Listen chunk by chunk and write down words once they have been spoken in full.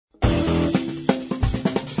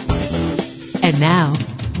And now,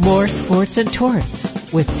 more Sports and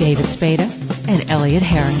Torts with David Spada and Elliot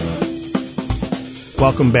Harris.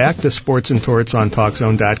 Welcome back to Sports and Torts on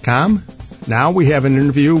TalkZone.com. Now we have an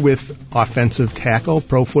interview with offensive tackle,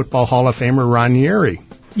 Pro Football Hall of Famer Ron Yary.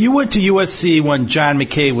 You went to USC when John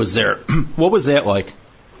McKay was there. What was that like?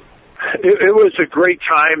 It was a great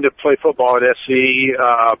time to play football at SC.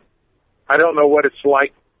 I don't know what it's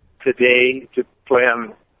like today to play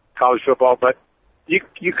on college football, but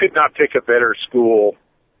you could not pick a better school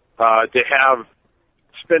to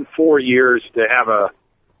spend 4 years to have a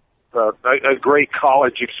great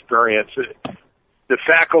college experience. The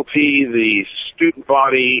faculty, the student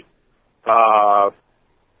body,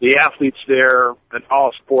 the athletes there, and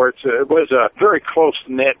all sports. It was a very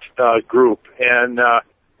close-knit group, and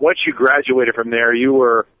once you graduated from there,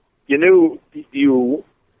 you knew you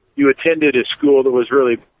attended a school that was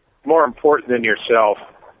really more important than yourself.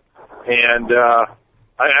 And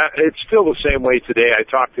it's still the same way today. I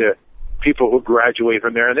talk to people who graduate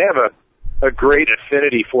from there, and they have a great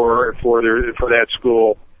affinity for that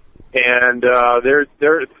school, and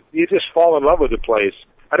you just fall in love with the place.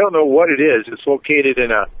 I don't know what it is. It's located in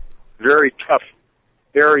a very tough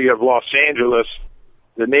area of Los Angeles.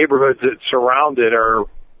 The neighborhoods that surround it are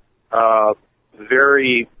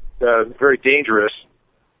very dangerous.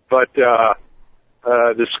 But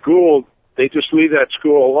the school, they just leave that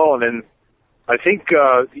school alone. And I think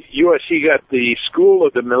USC got the School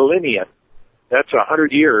of the Millennium. That's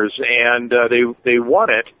 100 years, and they won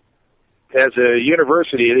it as a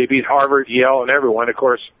university. They beat Harvard, Yale, and everyone. Of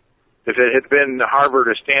course, if it had been Harvard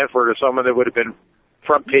or Stanford or someone, that would have been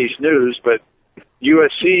front page news. But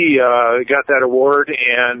USC got that award,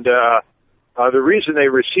 and the reason they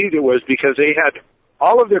received it was because they had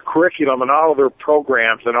all of their curriculum and all of their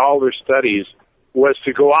programs and all their studies was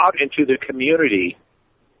to go out into the community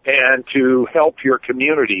and to help your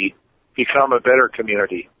community become a better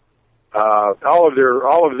community. All of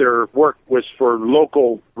their work was for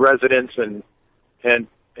local residents and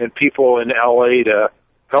people in LA to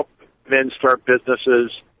help men start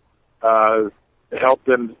businesses, help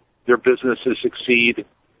their businesses succeed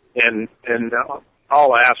in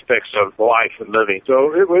all aspects of life and living.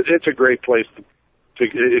 So it's a great place to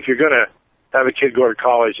if you're going to have a kid go to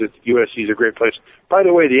college, USC is a great place. By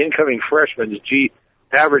the way, the incoming freshman's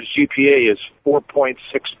average GPA is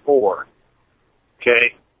 4.64.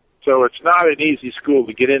 Okay? So it's not an easy school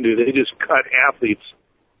to get into. They just cut athletes'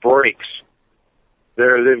 breaks.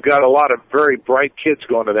 They've got a lot of very bright kids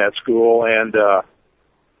going to that school, and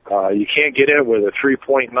you can't get in with a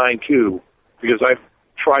 3.92 because I've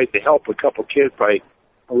tried to help a couple kids by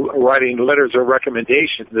writing letters of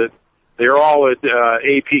recommendation that they're all at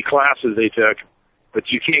AP classes they took, but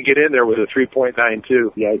you can't get in there with a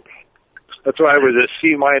 3.92. Yeah. That's why I was a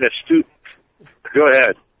C-minus student. Go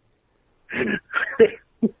ahead.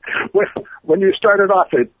 When you started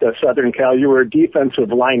off at Southern Cal, you were a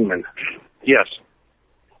defensive lineman. Yes.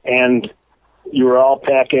 And you were all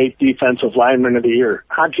Pac-8 defensive lineman of the year.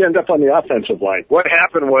 How'd you end up on the offensive line? What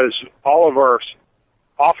happened was all of our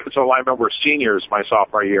offensive linemen were seniors my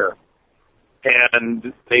sophomore year,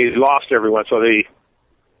 and they lost everyone, so they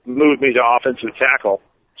moved me to offensive tackle,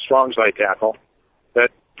 strong side tackle.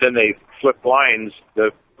 Then they flipped lines,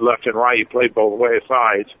 the left and right. You played both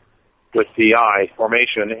sides with the I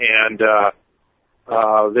formation, and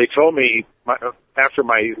they told me after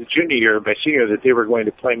my senior year, that they were going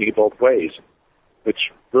to play me both ways,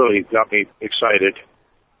 which really got me excited.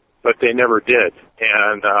 But they never did,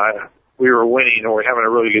 and we were winning, and we were having a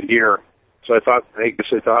really good year. So I guess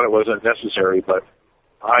they thought it wasn't necessary, but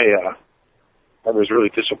I was really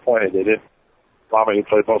disappointed. They didn't allow me to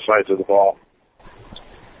play both sides of the ball.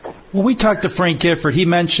 Well, we talked to Frank Gifford. He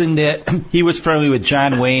mentioned that he was friendly with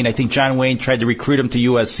John Wayne. I think John Wayne tried to recruit him to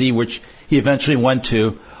USC, which he eventually went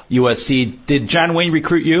to USC. Did John Wayne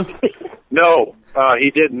recruit you? No, he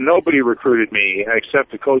didn't. Nobody recruited me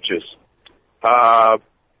except the coaches.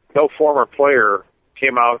 No former player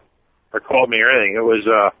came out or called me or anything. It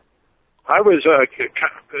was, I was,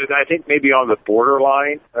 I think maybe on the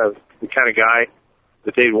borderline of the kind of guy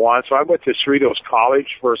that they'd want. So I went to Cerritos College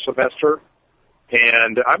for a semester.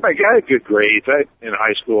 And I had good grades in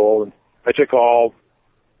high school, and I took all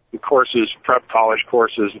the courses, prep college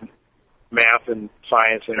courses, math and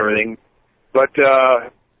science and everything. But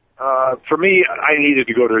for me, I needed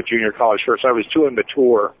to go to a junior college first. I was too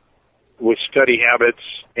immature with study habits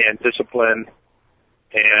and discipline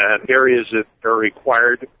and areas that are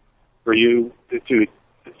required for you to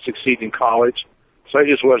succeed in college. So I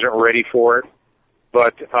just wasn't ready for it.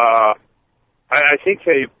 But I think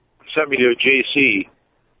they sent me to a JC.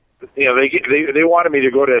 You know, they wanted me to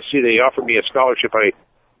go to SC. They offered me a scholarship. I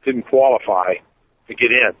didn't qualify to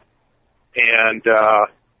get in. And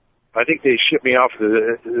I think they shipped me off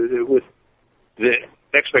with the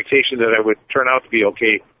expectation that I would turn out to be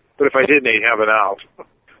okay, but if I didn't, they'd have it out.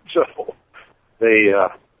 So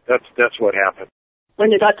that's what happened.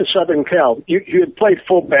 When you got to Southern Cal, you had played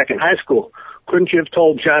fullback in high school. Couldn't you have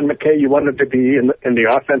told John McKay you wanted to be in the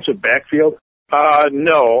offensive backfield?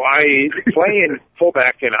 No. Playing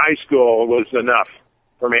fullback in high school was enough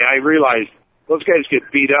for me. I realized those guys get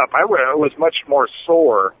beat up. I was much more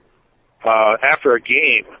sore after a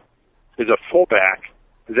game as a fullback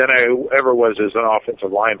than I ever was as an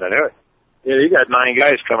offensive lineman. You got 9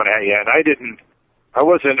 guys coming at you, and I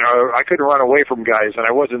couldn't run away from guys, and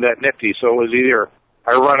I wasn't that nifty, so it was either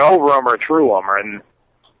I run over them or through them, and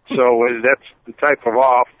so that's the type of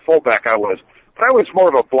fullback I was. But I was more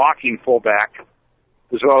of a blocking fullback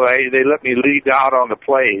as well. They let me lead out on the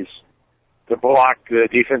plays to block the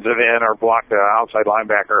defensive end or block the outside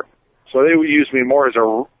linebacker. So they would use me more as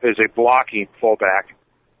a blocking fullback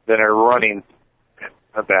than a running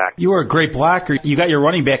back. You were a great blocker. You got your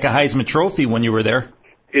running back a Heisman Trophy when you were there.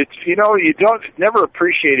 It's you never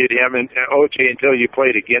appreciated him and OJ until you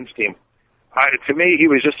played against him. To me, he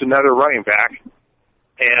was just another running back,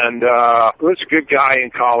 and he was a good guy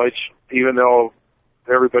in college, even though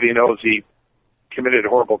everybody knows he committed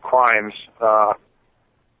horrible crimes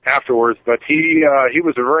afterwards. But he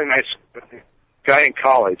was a very nice guy in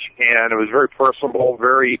college, and it was very personable,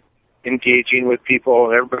 very engaging with people,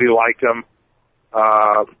 and everybody liked him.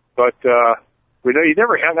 But we know he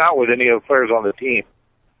never hung out with any of the players on the team.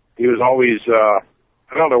 He was always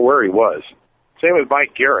I don't know where he was. Same with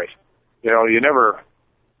Mike Garrett. You never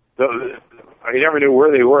knew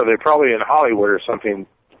where they were. They're probably in Hollywood or something,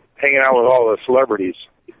 hanging out with all the celebrities.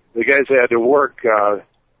 The guys that had to work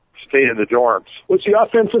stayed in the dorms. Was the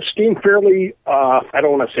offensive scheme fairly, I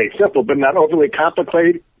don't want to say simple, but not overly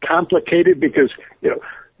complicated because,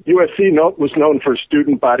 USC was known for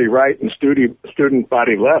student body right and student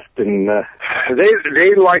body left, and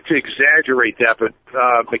they like to exaggerate that, but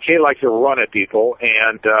McKay liked to run at people,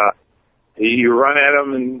 and you run at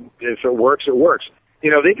them, and if it works, it works. They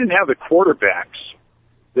didn't have the quarterbacks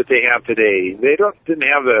that they have today. They didn't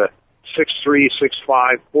have the 6'3",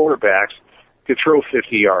 6'5" quarterbacks could throw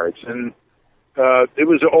 50 yards, and it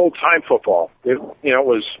was old time football. It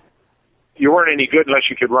was you weren't any good unless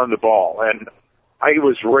you could run the ball, and I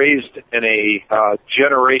was raised in a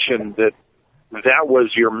generation that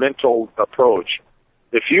was your mental approach.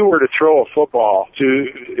 If you were to throw a football,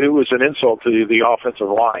 it was an insult to the offensive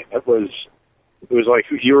line. It was like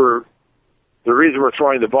the reason we're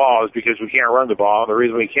throwing the ball is because we can't run the ball. The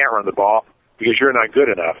reason we can't run the ball because you're not good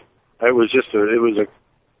enough. It was a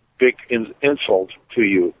big insult to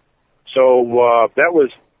you. So that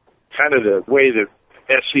was kind of the way that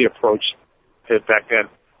SC approached it back then.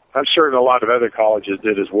 I'm certain a lot of other colleges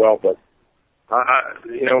did as well, but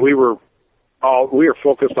we were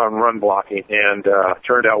focused on run blocking and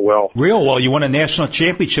turned out well. Real well. You won a national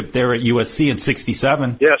championship there at USC in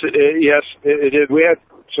 '67. Yes, it did. We had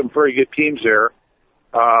some very good teams there.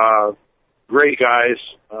 Great guys.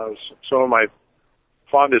 Some of my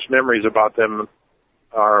fondest memories about them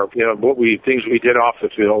are things we did off the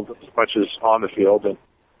field as much as on the field. And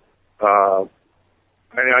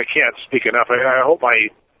I can't speak enough. I hope my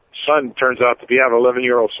son turns out to be. I have an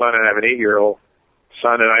 11-year-old son and I have an 8-year-old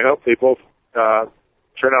son, and I hope they both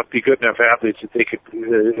turn out to be good enough athletes that they could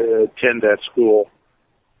attend that school,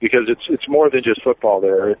 because it's more than just football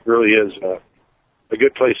there. It really is a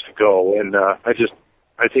good place to go, and I think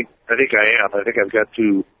I am. I think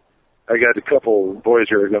I got a couple boys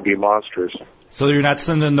here who are going to be monsters. So you're not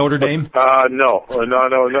sending them to Notre Dame? No.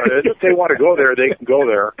 If they want to go there, they can go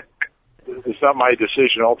there. It's not my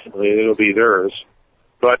decision ultimately. It'll be theirs.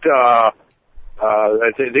 But I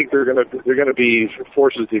think they're going to be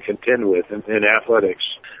forces to contend with in athletics.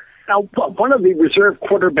 Now, one of the reserve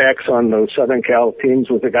quarterbacks on those Southern Cal teams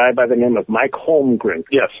was a guy by the name of Mike Holmgren.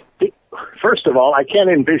 Yes. First of all, I can't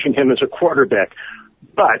envision him as a quarterback.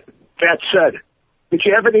 But that said, did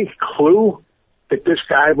you have any clue that this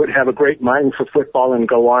guy would have a great mind for football and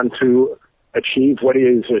go on to achieve what he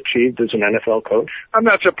has achieved as an NFL coach? I'm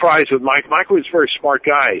not surprised with Mike. Mike was a very smart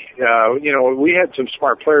guy. We had some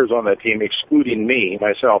smart players on that team, excluding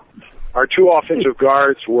myself. Our 2 offensive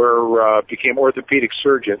guards became orthopedic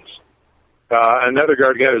surgeons. Another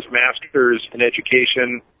guard got his master's in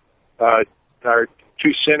education. Our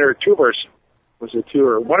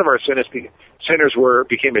one of our centers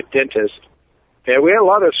became a dentist. And we had a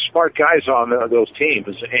lot of smart guys on those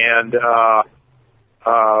teams, and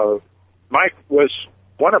Mike was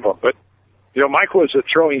one of them. But Mike was a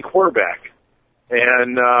throwing quarterback,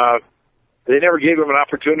 and they never gave him an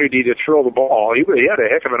opportunity to throw the ball. He had a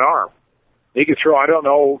heck of an arm. He could throw. I don't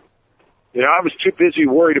know. I was too busy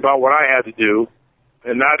worried about what I had to do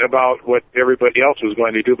and not about what everybody else was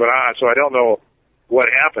going to do. So I don't know what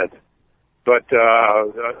happened. But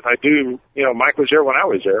I do. Mike was there when I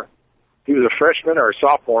was there. He was a freshman or a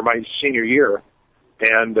sophomore my senior year,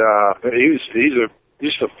 and he's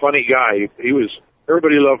just a funny guy.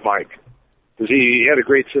 Everybody loved Mike because he had a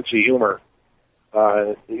great sense of humor.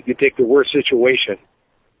 You could take the worst situation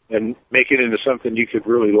and make it into something you could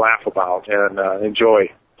really laugh about and enjoy.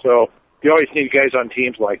 So you always need guys on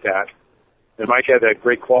teams like that. And Mike had that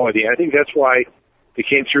great quality. I think that's why it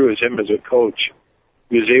came through as him as a coach.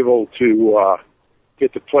 He was able to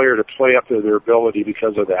get the player to play up to their ability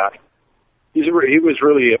because of that. He was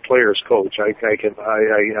really a player's coach.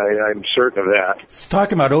 I'm certain of that.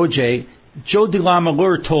 Talking about O.J., Joe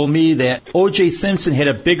DeLamalure told me that O.J. Simpson had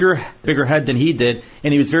a bigger head than he did,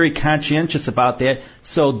 and he was very conscientious about that.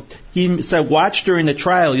 So he said, watch during the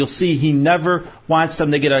trial. You'll see he never wants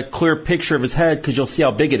them to get a clear picture of his head because you'll see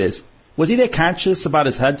how big it is. Was he that conscious about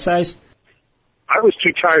his head size? I was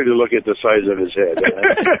too tired to look at the size of his head.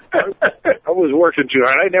 I was working too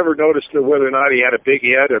hard. I never noticed whether or not he had a big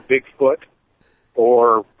head, a big foot,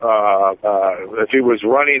 or if he was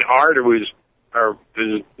running hard or is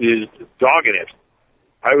dogging it.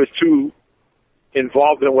 I was too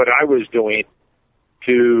involved in what I was doing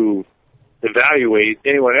to evaluate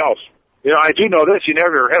anyone else. I do know this. He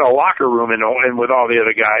never had a locker room in with all the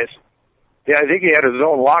other guys. Yeah, I think he had his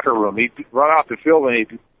own locker room. He'd run off the field and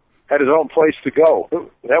he had his own place to go.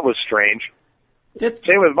 That was strange.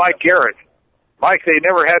 Same with Mike Garrett. They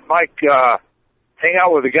never had Mike hang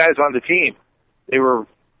out with the guys on the team. They were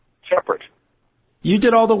separate. You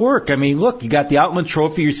did all the work. I mean, look, you got the Outland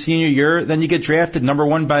Trophy your senior year, then you get drafted number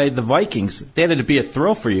 1 by the Vikings. That had to be a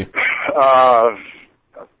thrill for you. I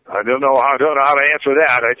don't know how to answer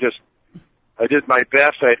that. I did my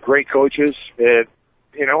best. I had great coaches. It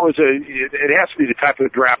has to be the type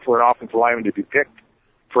of draft for an offensive lineman to be picked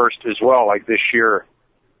first as well, like this year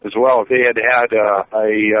as well. If they had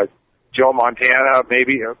a Joe Montana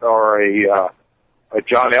maybe, or a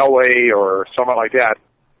John Elway or someone like that,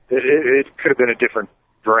 it could have been a different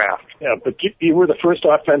draft. Yeah, but you were the first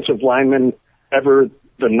offensive lineman ever,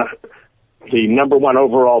 the number 1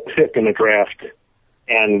 overall pick in the draft,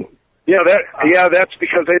 and that's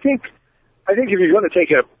because I think if you're going to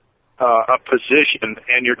take a position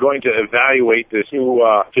and you're going to evaluate this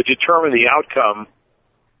to determine the outcome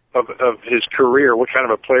of his career, what kind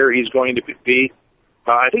of a player he's going to be,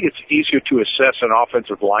 I think it's easier to assess an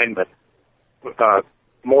offensive lineman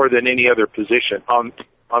more than any other position on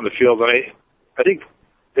the field. And I think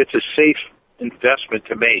it's a safe investment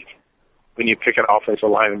to make when you pick an offensive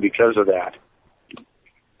lineman because of that.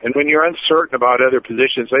 And when you're uncertain about other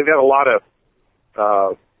positions, they've had a lot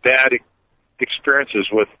of bad experiences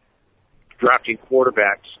with drafting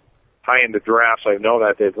quarterbacks high in the drafts. I know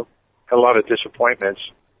that they've had a lot of disappointments.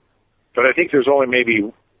 But I think there's only maybe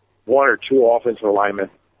 1 or 2 offensive linemen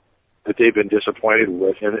that they've been disappointed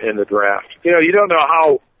with in the draft. You don't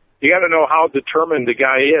know you got to know how determined the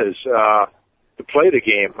guy is to play the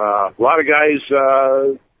game. A lot of guys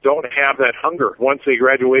don't have that hunger once they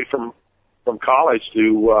graduate from college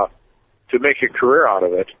to make a career out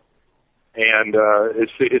of it. And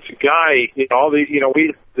it's a guy.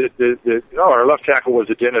 Our left tackle was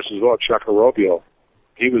a dentist as well, Chuck Arobio.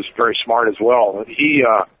 He was very smart as well. He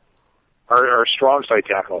our strong side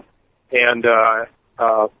tackle, and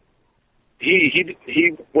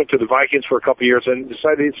he went to the Vikings for a couple of years and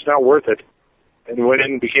decided it's not worth it, and went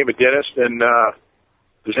in and became a dentist and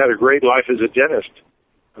has had a great life as a dentist.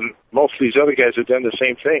 And most of these other guys have done the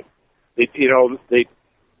same thing. They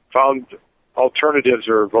found alternatives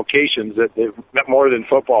or vocations that they've meant more than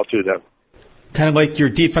football to them. Kind of like your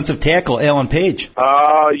defensive tackle, Alan Page.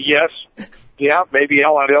 Yes. Yeah, maybe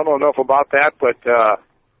Alan. I don't know enough about that, but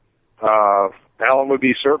Alan would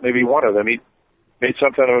certainly be one of them. He made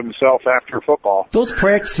something of himself after football. Those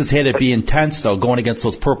practices had to be intense, though, going against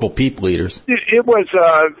those Purple People Eaters. It was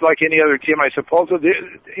like any other team, I suppose.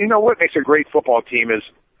 What makes a great football team is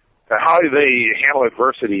how they handle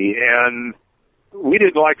adversity, and we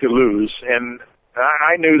didn't like to lose, and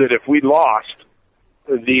I knew that if we lost,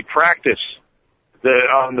 the practice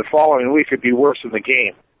on the following week would be worse than the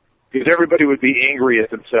game, because everybody would be angry at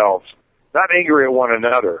themselves. Not angry at one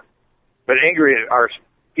another, but angry at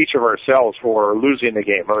each of ourselves for losing the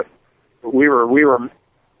game. We were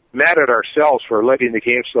mad at ourselves for letting the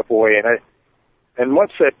game slip away, and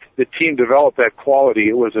once the team developed that quality,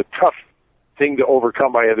 it was a tough thing to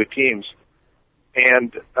overcome by other teams.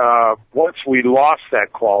 And once we lost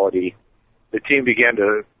that quality, the team began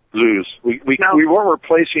to lose. We weren't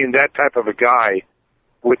replacing that type of a guy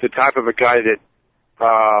with the type of a guy that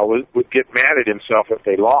would get mad at himself if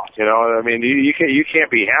they lost. You know, I mean, you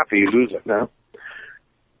can't be happy losing. No.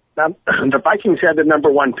 Now, the Vikings had the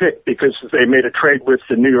number 1 pick because they made a trade with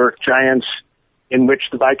the New York Giants in which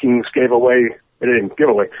the Vikings gave away. They didn't give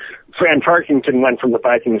away. Fran Tarkenton went from the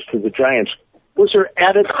Vikings to the Giants. Was there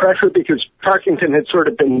added pressure because Tarkenton had sort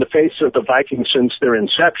of been the face of the Vikings since their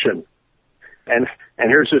inception? And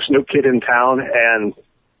here's this new kid in town, and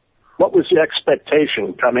what was the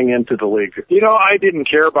expectation coming into the league? You know, I didn't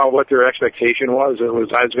care about what their expectation was. It was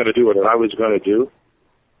I was going to do what I was going to do,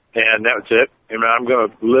 and that's it. I mean, I'm going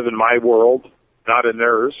to live in my world, not in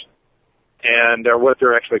theirs. And what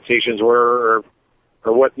their expectations were,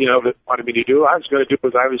 or what, you know, they wanted me to do, I was going to do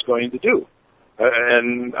what I was going to do.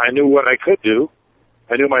 And I knew what I could do.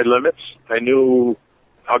 I knew my limits. I knew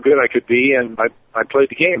how good I could be, and I played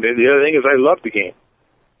the game. The other thing is I loved the game.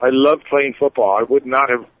 I loved playing football. I would not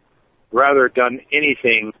have rather done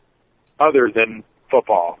anything other than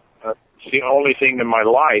football. It's the only thing in my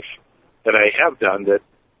life that I have done that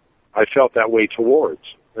I felt that way towards.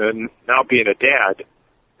 And now being a dad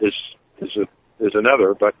is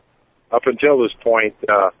another, but up until this point,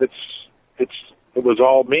 it was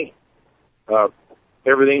all me.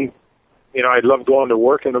 Everything, you know, I loved going to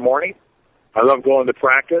work in the morning. I loved going to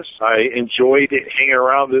practice. I enjoyed hanging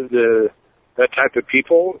around that type of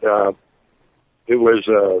people. It was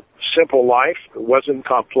a simple life. It wasn't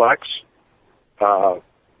complex.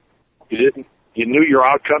 You knew your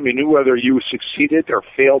outcome. You knew whether you succeeded or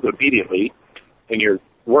failed immediately in your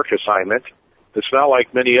work assignment. It's not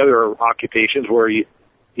like many other occupations where you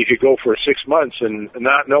could go for 6 months and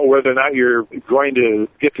not know whether or not you're going to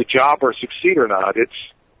get the job or succeed or not.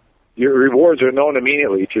 Your rewards are known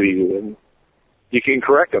immediately to you, and you can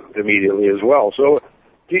correct them immediately as well. So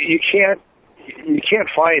you can't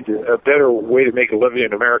find a better way to make a living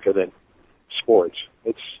in America than sports.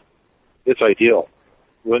 It's ideal.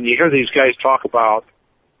 When you hear these guys talk about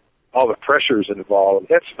all the pressures involved,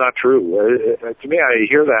 that's not true. To me, I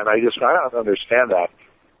hear that and I don't understand that.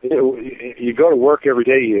 You go to work every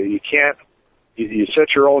day. You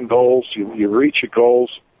set your own goals. You reach your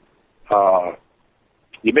goals.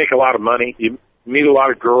 You make a lot of money. You meet a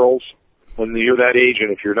lot of girls when you're that age,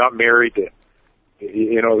 and if you're not married,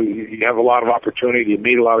 you know, you have a lot of opportunity. You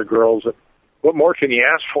meet a lot of girls. What more can you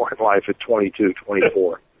ask for in life at 22,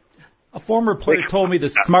 24? A former player told me the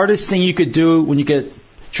smartest thing you could do when you get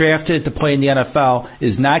drafted to play in the NFL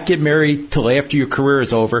is not get married till after your career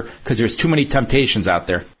is over, because there's too many temptations out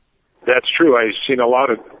there. That's true. I've seen a lot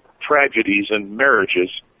of tragedies in marriages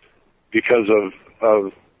because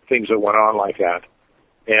of things that went on like that.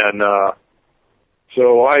 And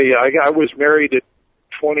so I was married at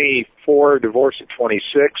 24, divorced at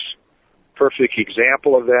 26. Perfect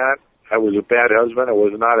example of that. I was a bad husband. I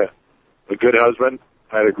was not a good husband.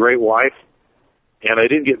 I had a great wife. And I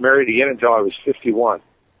didn't get married again until I was 51.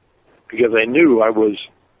 Because I knew I was,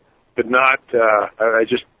 but not,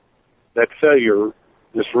 that failure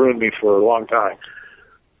just ruined me for a long time.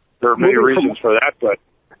 There are many reasons for that, but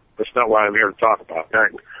that's not what I'm here to talk about.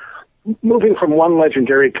 Right. Moving from one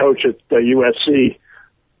legendary coach at the USC,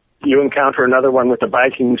 you encounter another one with the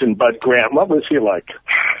Vikings and Bud Grant. What was he like?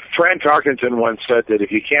 Fran Tarkenton once said that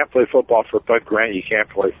if you can't play football for Bud Grant, you can't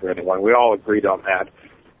play for anyone. We all agreed on that.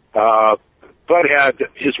 Bud had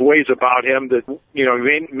his ways about him that, you know,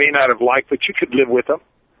 you may not have liked, but you could live with him.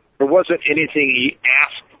 There wasn't anything he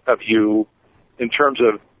asked of you in terms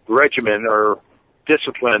of regimen or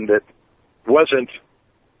discipline that wasn't,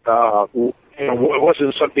 it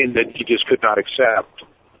wasn't something that you just could not accept.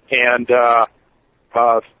 And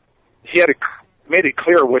he had made it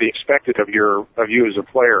clear what he expected of you as a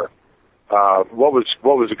player. What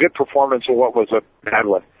was a good performance and what was a bad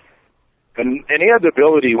one. And he had the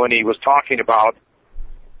ability when he was talking about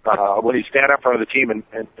when he stand up in front of the team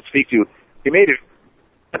and speak to you, he made it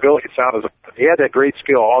ability to sound as he had that great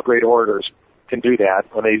skill. All great orators can do that.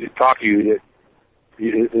 When they talk to you,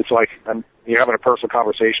 it's like you're having a personal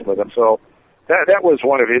conversation with them. So that was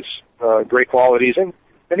one of his great qualities. And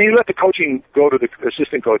he let the coaching go to the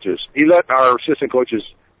assistant coaches. He let our assistant coaches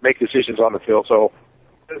make decisions on the field. So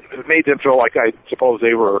it made them feel like I suppose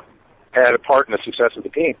they had a part in the success of the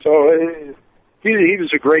team. So he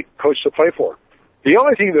was a great coach to play for. The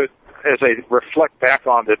only thing that, as I reflect back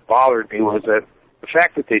on, that bothered me was that the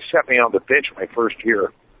fact that they set me on the bench my first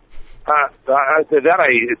year.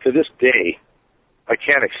 To this day, I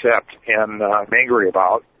can't accept and I'm angry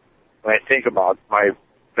about when I think about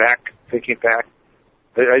thinking back.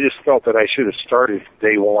 I just felt that I should have started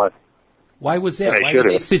day one. Why was that? Why did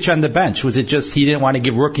they sit you on the bench? Was it just he didn't want to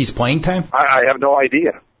give rookies playing time? I have no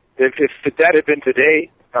idea. if that had been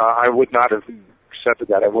today, I would not have accepted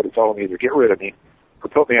that. I would have told him either get rid of me or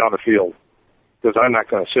put me on the field, because I'm not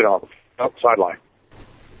going to sit on the sideline.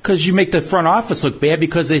 Because you make the front office look bad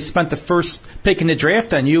because they spent the first pick in the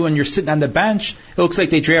draft on you and you're sitting on the bench. It looks like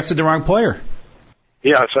they drafted the wrong player.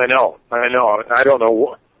 Yes, I know. I don't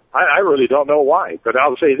know. I really don't know why. But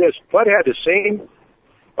I'll say this. Bud had the same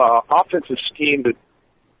offensive scheme that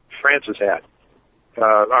Francis had.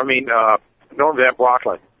 Norm Van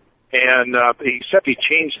Brocklin. And except he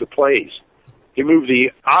changed the plays. He moved the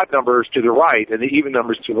odd numbers to the right and the even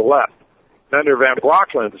numbers to the left. Under Van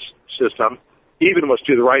Brocklin's system, even was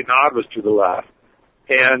to the right and odd was to the left.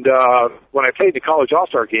 And when I played the college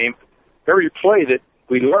all-star game, every play that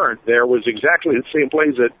we learned there was exactly the same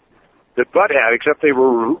plays that Bud had, except they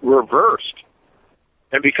were reversed.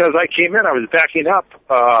 And because I came in, I was backing up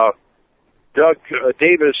Doug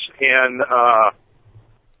Davis and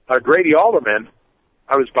Grady Alderman.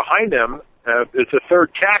 I was behind them as a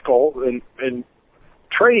third tackle in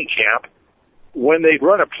training camp. When they'd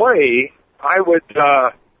run a play, I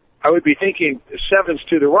would be thinking sevens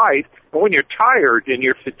to the right, but when you're tired and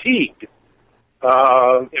you're fatigued,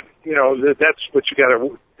 that's what you got.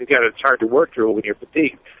 It's hard to work through when you're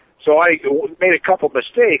fatigued. So I made a couple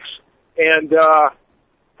mistakes, and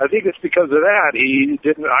I think it's because of that. He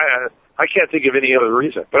didn't. I can't think of any other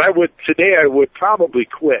reason. But I would probably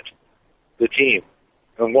quit the team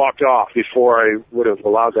and walked off before I would have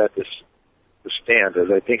allowed that to stand.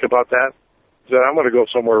 As I think about that, so I'm going to go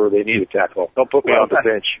somewhere where they need a tackle. Don't put me on the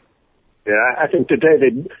bench. Yeah, I think today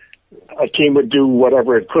a team would do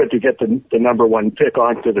whatever it could to get the number one pick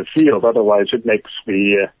onto the field. Otherwise, it makes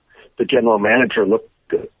the general manager look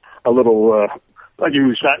a little like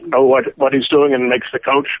he's not know what he's doing, and makes the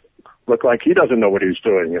coach look like he doesn't know what he's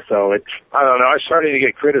doing. So it's, I don't know. I started to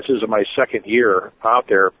get criticism my second year out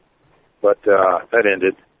there, but that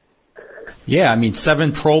ended. Yeah,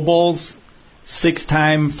 7 Pro Bowls,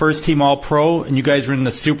 6-time first-team All-Pro, and you guys were in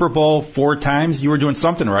the Super Bowl 4 times. You were doing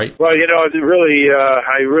something right. Well,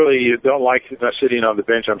 I really don't like sitting on the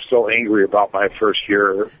bench. I'm still angry about my first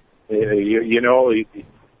year.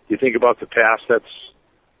 You think about the past. That's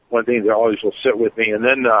one thing that always will sit with me. And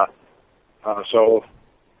then, so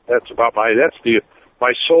that's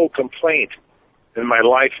my sole complaint in my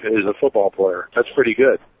life as a football player. That's pretty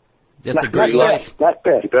good. That's a great life. Not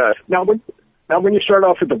bad. You bet. Now, when you start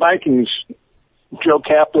off with the Vikings, Joe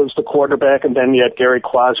Kaplan's the quarterback, and then you had Gary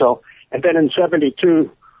Quazzo. And then in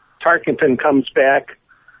 72, Tarkenton comes back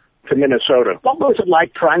to Minnesota. What was it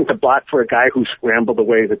like trying to block for a guy who scrambled the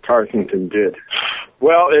way that Tarkenton did?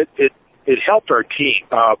 Well, it helped our team.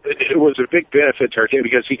 It was a big benefit to our team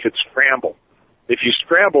because he could scramble. If you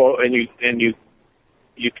scramble and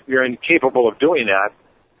you're incapable of doing that,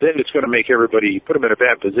 then it's going to make everybody put him in a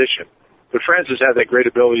bad position. But Francis had that great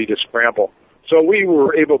ability to scramble. So we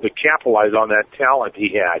were able to capitalize on that talent he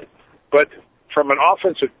had. But from an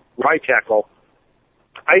offensive right tackle,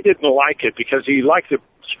 I didn't like it because he liked to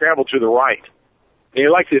scramble to the right. And he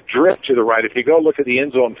liked to drift to the right. If you go look at the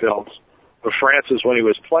end zone films of Francis when he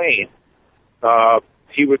was playing,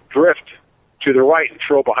 he would drift to the right and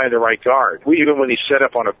throw behind the right guard, even when he set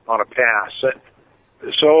up on a pass.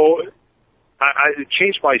 So I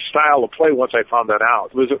changed my style of play once I found that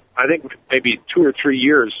out. It was, I think, maybe 2 or 3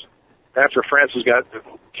 years after Francis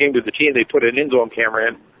came to the team, they put an end zone camera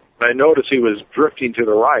in, and I noticed he was drifting to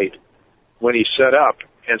the right when he set up,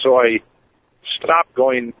 and so I stopped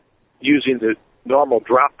using the normal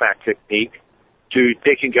drop back technique to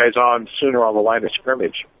taking guys on sooner on the line of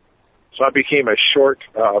scrimmage. So I became a short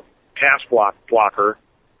pass blocker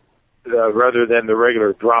rather than the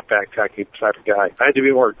regular drop back type of guy. I had to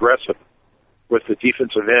be more aggressive with the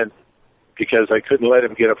defensive end because I couldn't let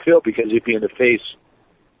him get a field because he'd be in the face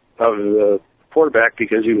of the quarterback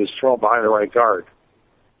because he was thrown behind the right guard.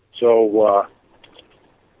 So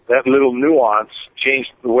that little nuance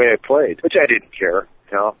changed the way I played, which I didn't care.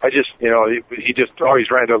 I just, he just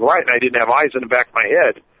always ran to the right, and I didn't have eyes in the back of my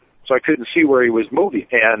head, so I couldn't see where he was moving.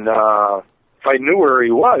 And if I knew where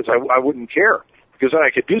he was, I wouldn't care because then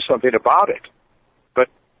I could do something about it. But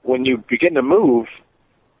when you begin to move,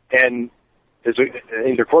 and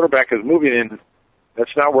the quarterback is moving in,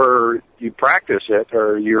 that's not where you practice it,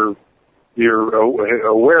 or you're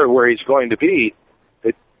aware of where he's going to be.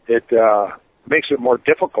 It makes it more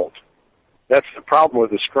difficult. That's the problem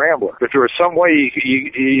with the scrambler. If there was some way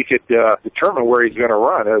you could determine where he's going to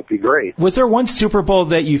run, that would be great. Was there one Super Bowl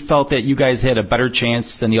that you felt that you guys had a better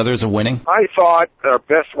chance than the others of winning? I thought our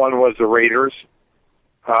best one was the Raiders,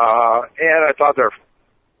 and I thought their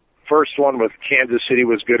first one with Kansas City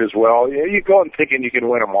was good as well. You go in thinking you can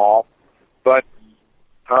win them all, but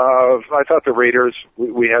I thought the Raiders,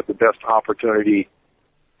 we had the best opportunity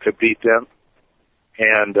to beat them.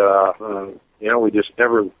 And, we just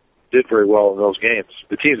never did very well in those games.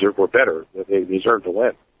 The teams were better. They deserved to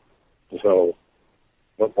win. So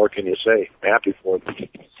what more can you say? I'm happy for them.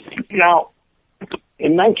 Now,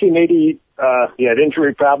 in 1980, you had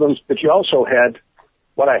injury problems, but you also had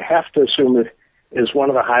what I have to assume is one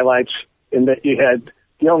of the highlights in that you had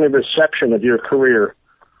the only reception of your career,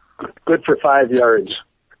 good for 5 yards.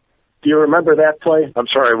 Do you remember that play? I'm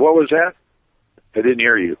sorry, what was that? I didn't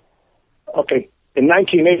hear you. Okay. In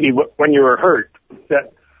 1980, when you were hurt,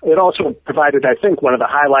 that it also provided, I think, one of the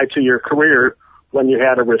highlights of your career when you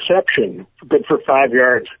had a reception, good for 5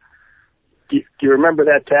 yards. Do you remember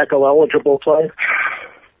that tackle-eligible play?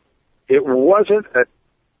 It wasn't a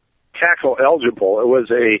tackle-eligible. It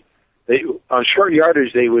was on short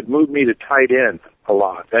yardage, they would move me to tight end a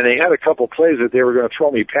lot. And they had a couple plays that they were going to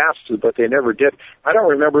throw me passes, but they never did. I don't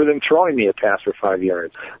remember them throwing me a pass for 5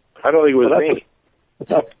 yards. I don't think it was me.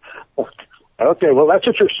 Okay, well, that's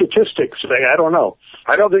what your statistics say. I don't know.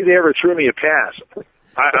 I don't think they ever threw me a pass.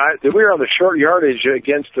 We were on the short yardage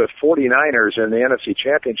against the 49ers in the NFC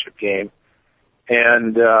Championship game,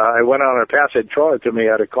 and I went on a pass. They'd thrown it to me.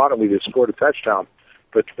 I'd have caught him. We'd have scored a touchdown.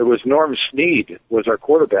 But it was Norm Snead was our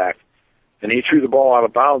quarterback, and he threw the ball out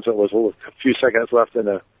of bounds. It was a few seconds left in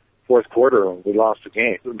the fourth quarter, and we lost the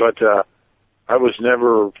game. But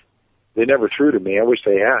they never threw to me. I wish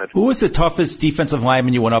they had. Who was the toughest defensive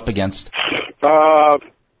lineman you went up against?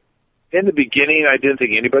 In the beginning, I didn't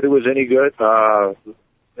think anybody was any good.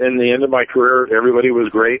 In the end of my career, everybody was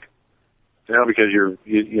great. Because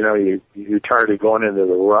you're tired of going into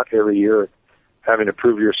the rut every year, having to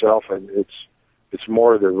prove yourself, and it's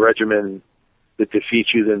more the regimen that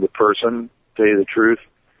defeats you than the person, to tell you the truth.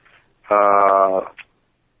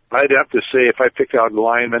 I'd have to say, if I picked out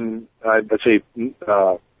linemen, I'd say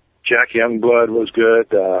Jack Youngblood was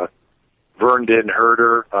good. Vern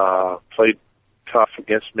Herder played tough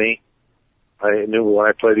against me. I knew when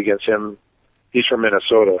I played against him, he's from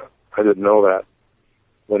Minnesota. I didn't know that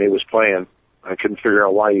when he was playing. I couldn't figure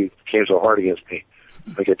out why he came so hard against me.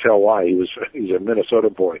 I could tell why. He's a Minnesota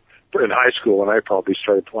boy. In high school when I probably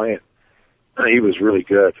started playing. He was really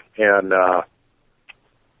good. And I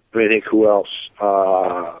think who else?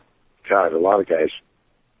 God, a lot of guys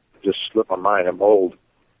just slipped my mind. I'm old.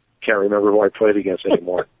 Can't remember who I played against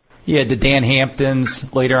anymore. Yeah, the Dan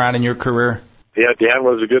Hamptons later on in your career. Yeah, Dan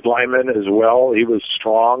was a good lineman as well. He was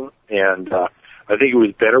strong, and I think it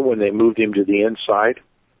was better when they moved him to the inside.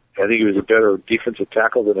 I think he was a better defensive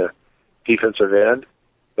tackle than a defensive end.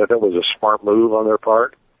 But that was a smart move on their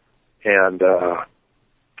part. And,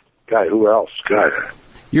 God, who else? God.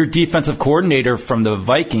 Your defensive coordinator from the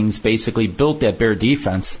Vikings basically built that Bear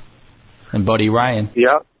defense, and Buddy Ryan.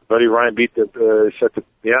 Yeah, Buddy Ryan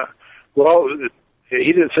Well,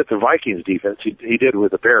 he didn't set the Vikings defense. He did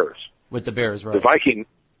with the Bears. With the Bears, right. With the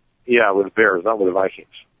Bears, not with the Vikings.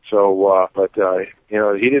 So,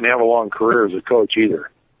 he didn't have a long career as a coach either.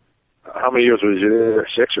 How many years was he there?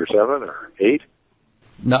 6 or 7 or 8?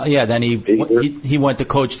 No, yeah. Then he went to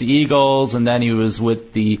coach the Eagles, and then he was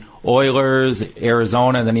with the Oilers,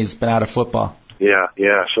 Arizona, and then he's been out of football. Yeah.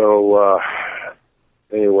 So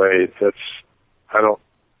anyway, I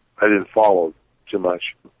didn't follow too much,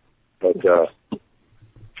 but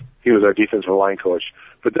he was our defensive line coach.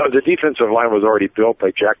 But the defensive line was already built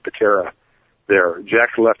by Jack Patera there.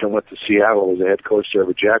 Jack left and went to Seattle as the head coach there,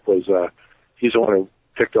 but Jack was he's the one who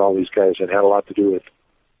picked all these guys and had a lot to do with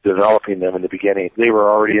developing them in the beginning. They were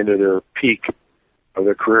already into their peak of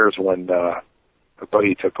their careers when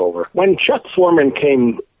Buddy took over. When Chuck Foreman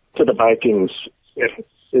came to the Vikings,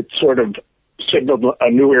 it sort of signaled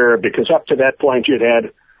a new era, because up to that point you'd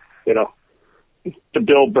had, the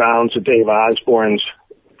Bill Browns, the Dave Osbornes,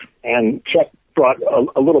 and Chuck brought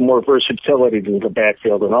a little more versatility to the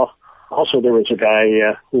backfield. And also there was a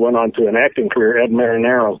guy who went on to an acting career, Ed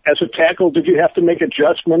Marinaro. As a tackle, did you have to make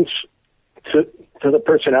adjustments to the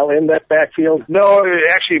personnel in that backfield? No, it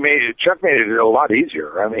actually Chuck made it a lot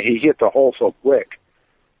easier. I mean, he hit the hole so quick,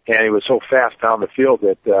 and he was so fast down the field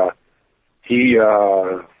that he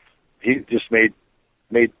just made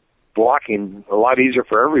blocking a lot easier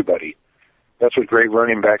for everybody. That's what great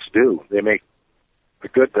running backs do. They make a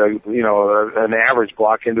good, an average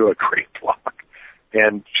block into a great block.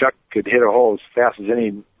 And Chuck could hit a hole as fast as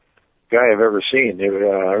any guy I've ever seen. I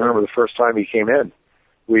remember the first time he came in.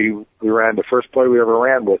 We ran the first play we ever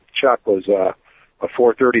ran with Chuck was a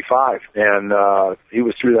 4.35, and he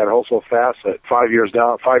was through that hole so fast that 5 yards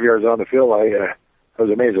down the field, I was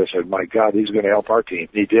amazed. I said, "My God, he's going to help our team."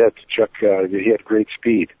 He did. Chuck, he had great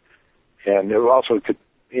speed, and it also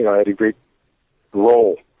had a great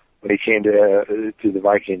roll when he came to the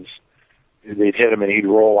Vikings. They'd hit him and he'd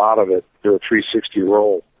roll out of it. Do a 360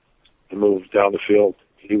 roll and move down the field.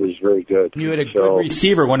 He was very good. You had a good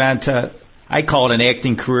receiver, went on to, I call it an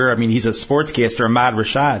acting career. I mean, he's a sportscaster, Ahmad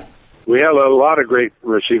Rashad. We had a lot of great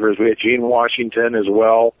receivers. We had Gene Washington as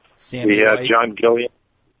well. Sammy we had White. John Gilliam,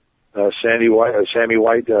 Sammy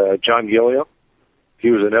White, John Gilliam. He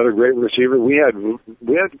was another great receiver. We had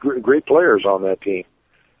great players on that team.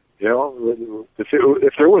 You know, if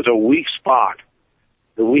there was a weak spot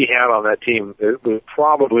that we had on that team, it was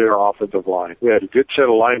probably our offensive line. We had a good set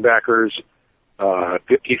of linebackers,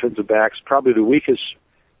 good defensive backs. Probably the weakest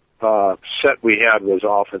set we had was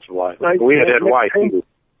offensive line. We had Ed White, who was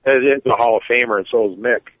the Hall of Famer, and so was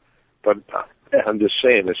Mick. But I'm just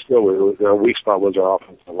saying, it's still our weak spot was our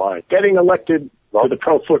offensive line. Getting elected to the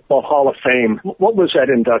Pro Football Hall of Fame, what was that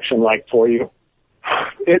induction like for you?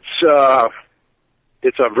 It's a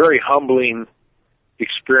very humbling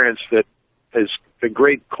experience that is a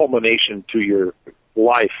great culmination to your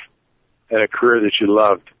life and a career that you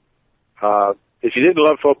loved. If you didn't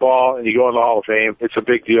love football and you go in the Hall of Fame, it's a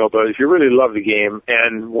big deal. But if you really love the game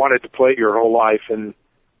and wanted to play it your whole life, and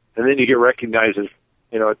then you get recognized as,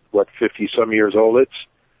 you know, at 50 some years old, it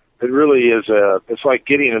really is it's like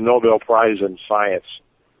getting a Nobel Prize in science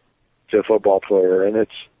to a football player. And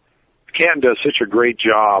Canton does such a great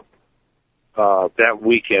job that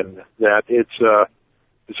weekend that it's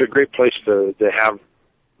a great place to have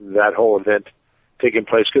that whole event taking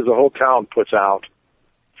place, because the whole town puts out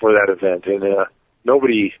for that event, and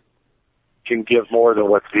nobody can give more than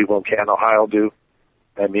what the people in Canton, Ohio do.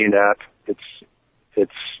 I mean that.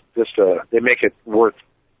 It's just they make it worth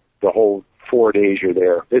the whole 4 days you're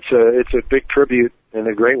there. It's a big tribute and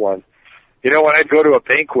a great one. You know, when I'd go to a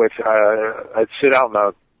banquet, I'd sit out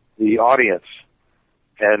in the audience,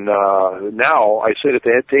 and now I sit at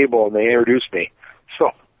the head table and they introduce me.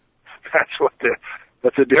 So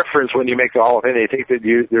that's the difference when you make the Hall of Fame. They think that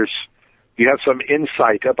you have some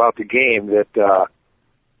insight about the game that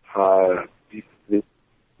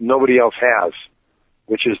nobody else has,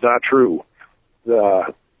 which is not true.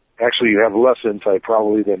 Actually, you have less insight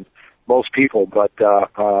probably than most people, but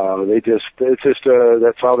that's how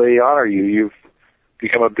they honor you. You've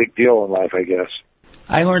become a big deal in life, I guess.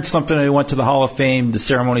 I learned something when I went to the Hall of Fame, the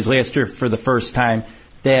ceremonies last year for the first time,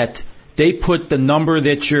 that they put the number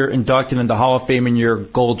that you're inducted in the Hall of Fame in your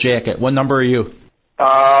gold jacket. What number are you?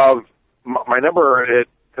 My number at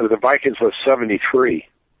the Vikings was 73.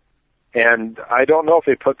 And I don't know if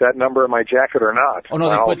they put that number in my jacket or not. Oh, no,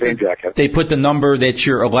 my Hall of Fame jacket. They put the number that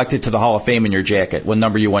you're elected to the Hall of Fame in your jacket. What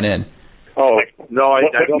number you went in? Oh, no, I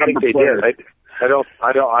don't think they did.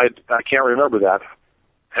 I can't remember that.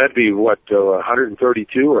 That'd be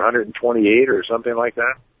 132 or 128 or something like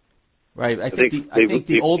that. Right. I think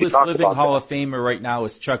the oldest living Hall of Famer right now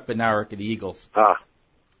is Chuck Bednarik of the Eagles. That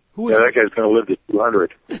guy's going to live to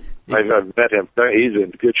 200. I've met him. He's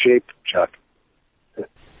in good shape, Chuck.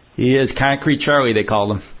 He is Concrete Charlie, they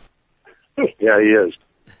called him. Yeah, he is.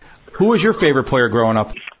 Who was your favorite player growing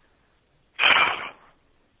up?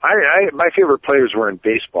 My favorite players were in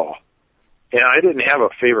baseball, and I didn't have a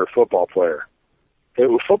favorite football player.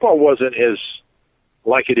 Football wasn't as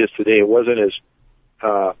like it is today. It wasn't as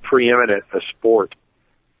preeminent a sport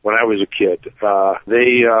when I was a kid. I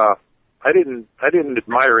didn't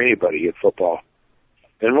admire anybody in football.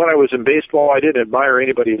 And when I was in baseball, I didn't admire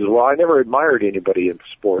anybody as well. I never admired anybody in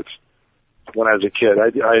sports when I was a kid.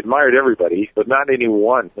 I admired everybody, but not any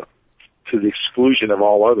one to the exclusion of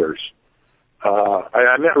all others.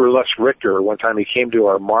 I met Les Richter one time. He came to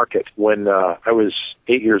our market when I was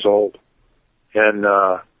 8 years old, and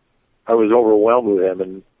I was overwhelmed with him.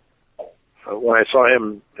 And when I saw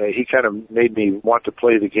him, he kind of made me want to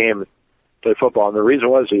play the game, play football. And the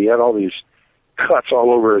reason was he had all these cuts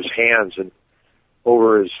all over his hands and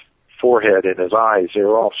over his forehead and his eyes. They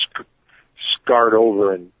were all scarred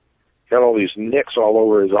over, and he had all these nicks all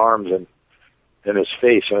over his arms and his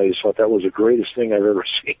face. And I just thought that was the greatest thing I've ever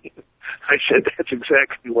seen. I said, that's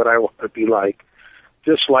exactly what I want to be like,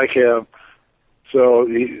 just like him. So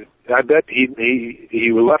I bet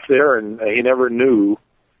he left there, and he never knew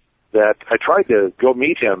that I tried to go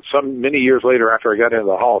meet him many years later after I got into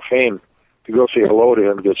the Hall of Fame to go say hello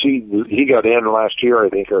to him, because he got in last year, I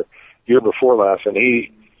think, or year before last, and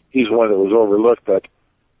he's one that was overlooked, but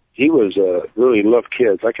he was really loved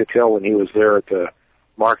kids. I could tell when he was there at the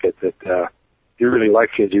market that he really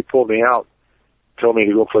liked kids. He pulled me out, told me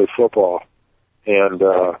to go play football, and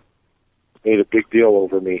made a big deal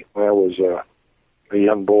over me when I was a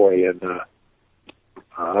young boy, and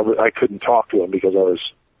I couldn't talk to him because I was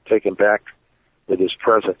taken back with his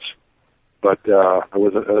presence. But I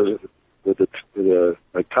was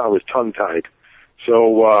my tongue was tongue tied.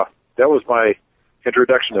 So that was my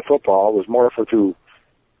introduction to football. It was more through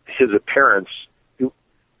his appearance.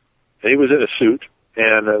 He was in a suit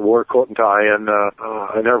and wore a coat and tie, and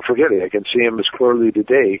I never forget it. I can see him as clearly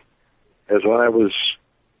today as when I was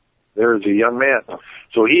there as a young man.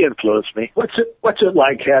 So he influenced me. What's it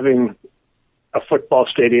like having a football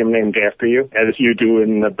stadium named after you, as you do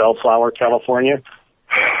in Bellflower, California?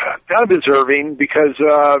 Kind of deserving, because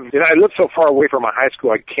I live so far away from my high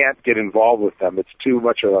school, I can't get involved with them. It's too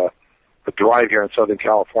much of a drive here in Southern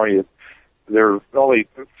California. They're only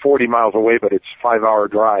 40 miles away, but it's a 5-hour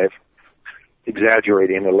drive.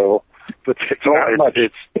 Exaggerating a little, but it's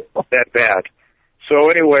that bad. So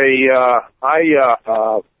anyway,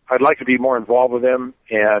 I'd like to be more involved with them,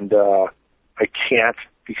 and I can't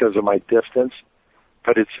because of my distance.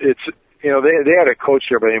 But it's they had a coach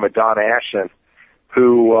there by the name of Don Ashton,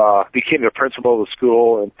 who became the principal of the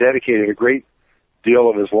school and dedicated a great deal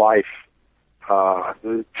of his life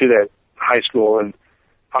to that high school. And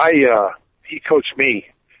he coached me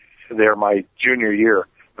there my junior year,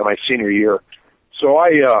 or my senior year. So I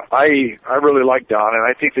really like Don, and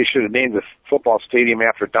I think they should have named the football stadium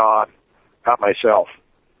after Don, not myself.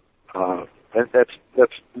 And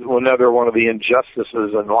that's another one of the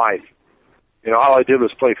injustices in life. All I did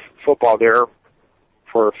was play football there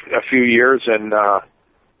for a few years, and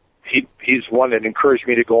he's one that encouraged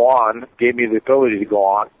me to go on, gave me the ability to go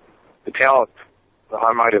on. The talent,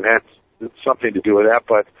 I might have had something to do with that,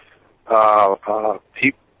 but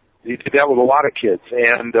he did that with a lot of kids,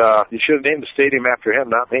 and you should have named the stadium after him,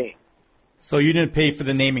 not me. So you didn't pay for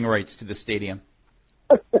the naming rights to the stadium?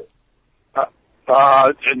 No,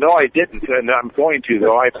 I didn't, and I'm going to,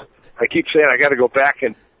 though. I keep saying I got to go back,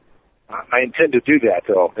 and I intend to do that,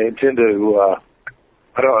 though. I intend to,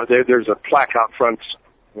 I don't know, there's a plaque out front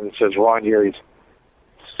that says Ron Yeri's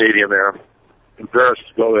Stadium there. I'm embarrassed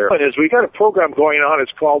to go there. But as we got a program going on,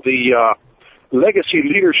 it's called the Legacy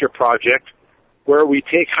Leadership Project, where we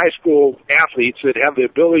take high school athletes that have the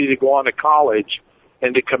ability to go on to college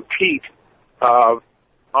and to compete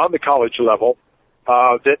on the college level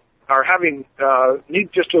that are need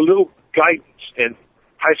just a little guidance in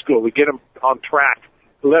high school to get them on track,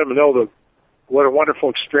 to let them know what a wonderful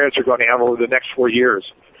experience they're going to have over the next 4 years.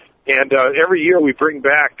 And every year we bring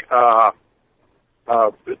back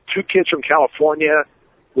 2 kids from California.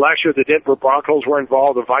 Last year the Denver Broncos were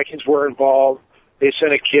involved, the Vikings were involved. They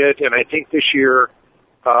sent a kid, and I think this year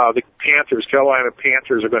the Carolina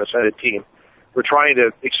Panthers are going to send a team. We're trying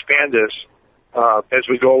to expand this as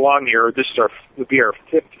we go along here. This would be our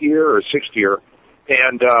 5th year or 6th year,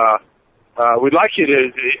 and we'd like you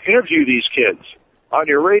to interview these kids on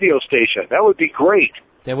your radio station. That would be great.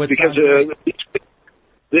 That would because sound great.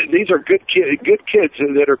 These are good kids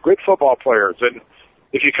that are good football players, and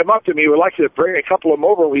if you come up to me, we'd like to bring a couple of them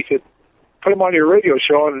over. We could put them on your radio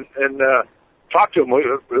show and talk to them.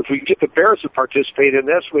 If we get the Bears to participate in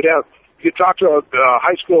this, you could talk to a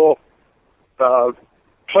high school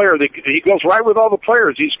player. He goes right with all the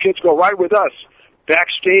players. These kids go right with us.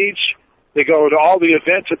 Backstage, they go to all the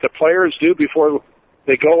events that the players do before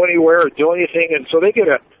they go anywhere or do anything, and so they get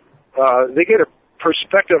a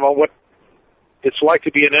perspective on what it's like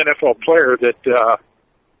to be an NFL player that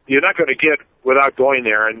you're not going to get without going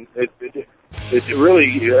there, and it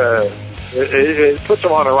really it puts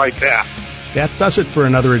them on the right path. That does it for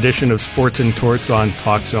another edition of Sports and Torts on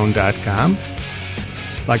TalkZone.com.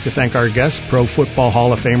 I'd like to thank our guests, Pro Football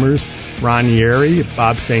Hall of Famers Ron Yeri,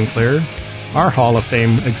 Bob St. Clair, our Hall of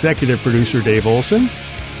Fame executive producer Dave Olson,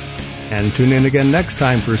 and tune in again next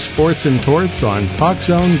time for Sports and Torts on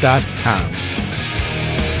TalkZone.com.